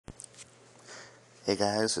Hey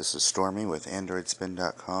guys, this is Stormy with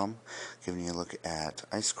AndroidSpin.com, giving you a look at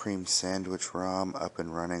Ice Cream Sandwich ROM up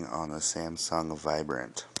and running on the Samsung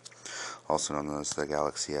Vibrant, also known as the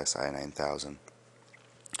Galaxy S i9000.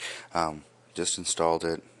 Just installed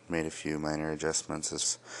it, made a few minor adjustments,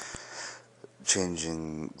 as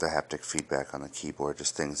changing the haptic feedback on the keyboard,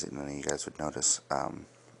 just things that none of you guys would notice.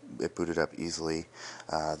 It booted up easily.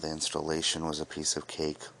 The installation was a piece of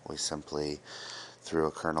cake. We simply threw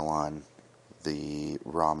a kernel on the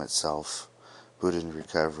ROM itself, booted into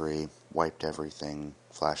recovery, wiped everything,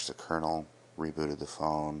 flashed the kernel, rebooted the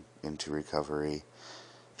phone into recovery,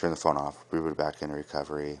 turned the phone off, rebooted back into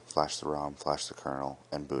recovery, flashed the ROM, flashed the kernel,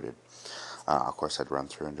 and booted. Of course, I'd run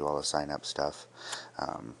through and do all the sign-up stuff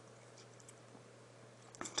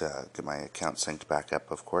to get my account synced back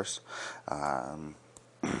up, of course.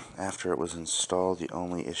 After it was installed, the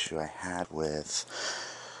only issue I had with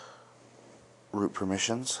root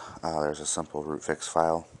permissions, there's a simple root fix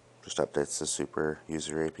file, just updates the super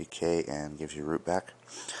user APK and gives you root back.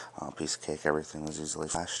 Piece of cake, everything was easily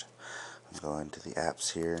flashed. Go into the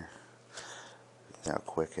apps here, see how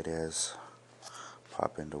quick it is,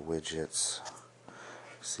 pop into widgets,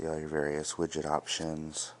 see all your various widget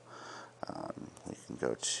options. We can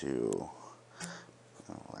go to,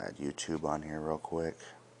 I'll add YouTube on here real quick.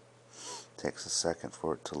 Takes a second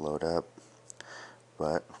for it to load up,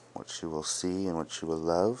 but what you will see and what you will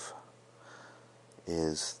love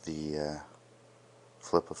is the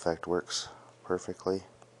flip effect works perfectly.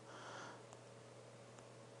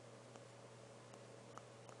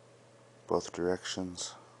 Both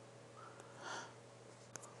directions.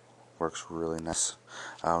 Works really nice.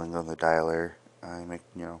 We can go to the dialer.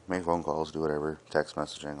 Make phone calls, do whatever, text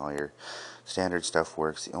messaging, all your standard stuff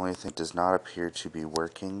works. The only thing that does not appear to be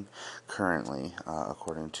working currently,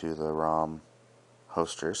 according to the ROM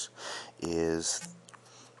hosters, is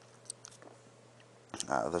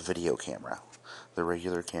the video camera. The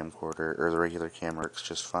regular camcorder, or the regular camera, works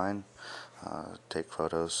just fine. Take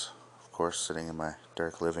photos, of course, sitting in my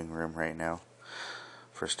dark living room right now.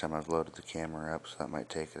 First time I've loaded the camera up, so that might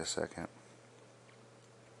take it a second.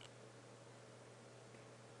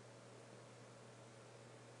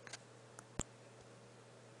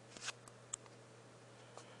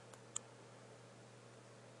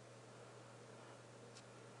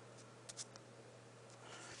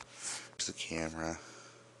 Here's the camera.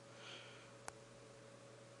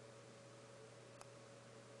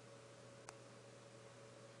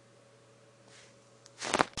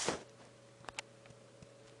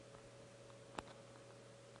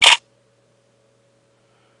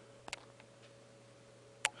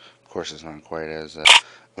 Of course, it's not quite as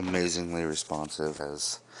amazingly responsive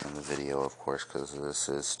as in the video, of course, because this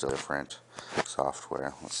is still different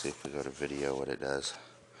software. Let's see if we go to video, what it does.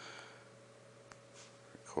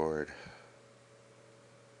 Record.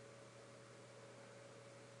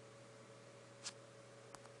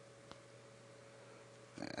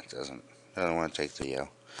 It doesn't want to take the video.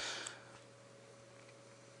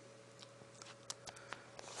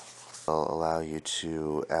 It'll allow you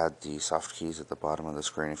to add the soft keys at the bottom of the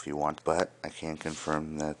screen if you want, but I can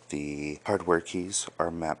confirm that the hardware keys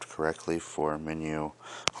are mapped correctly for menu,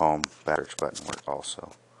 home, back, search button work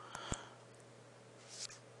also.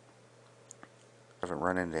 I haven't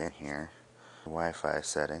run into in here. Wi-Fi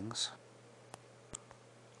settings.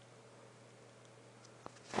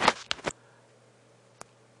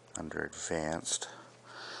 Under advanced,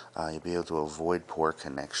 you'll be able to avoid poor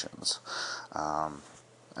connections.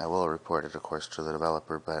 I will report it, of course, to the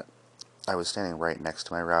developer, but I was standing right next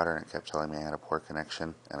to my router and it kept telling me I had a poor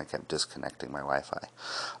connection, and I kept disconnecting my Wi-Fi.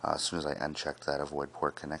 As soon as I unchecked that avoid poor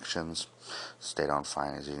connections, stayed on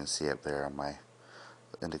fine. As you can see up there on my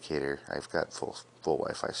indicator, I've got full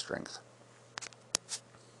Wi-Fi strength.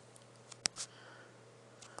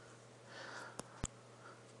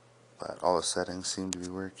 But all the settings seem to be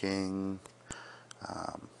working.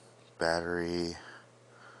 Battery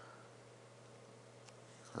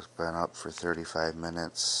has been up for 35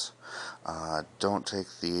 minutes. Don't take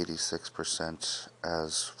the 86%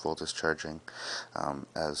 as full discharging,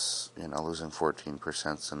 as losing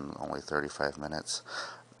 14% in only 35 minutes.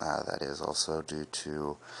 That is also due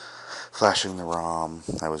to flashing the ROM.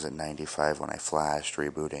 I was at 95 when I flashed,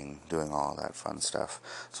 rebooting, doing all that fun stuff.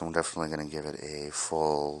 So I'm definitely going to give it a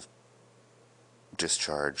full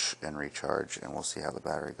discharge and recharge, and we'll see how the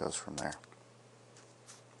battery goes from there.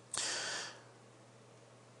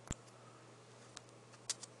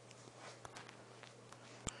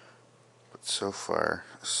 But so far,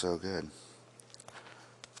 so good.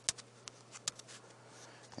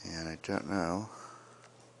 And I don't know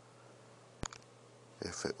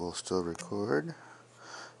if it will still record.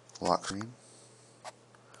 Lock screen.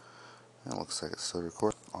 It looks like it's still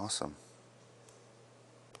recording. Awesome.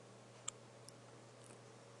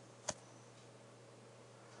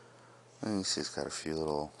 And you see it's got a few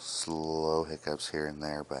little slow hiccups here and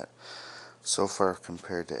there, but so far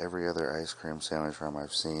compared to every other ice cream sandwich ROM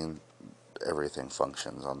I've seen, everything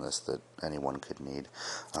functions on this that anyone could need.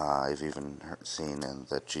 I've even seen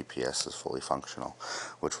that GPS is fully functional,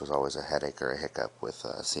 which was always a headache or a hiccup with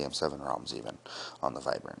CM7 ROMs even on the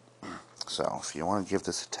Vibrant. So if you want to give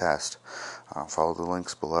this a test, follow the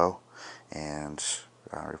links below and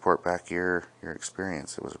report back your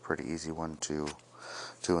experience. It was a pretty easy one to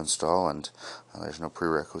install, and there's no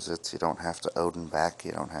prerequisites. You don't have to Odin back,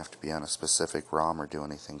 you don't have to be on a specific ROM or do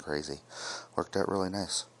anything crazy. Worked out really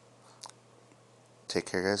nice. Take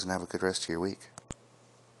care, guys, and have a good rest of your week.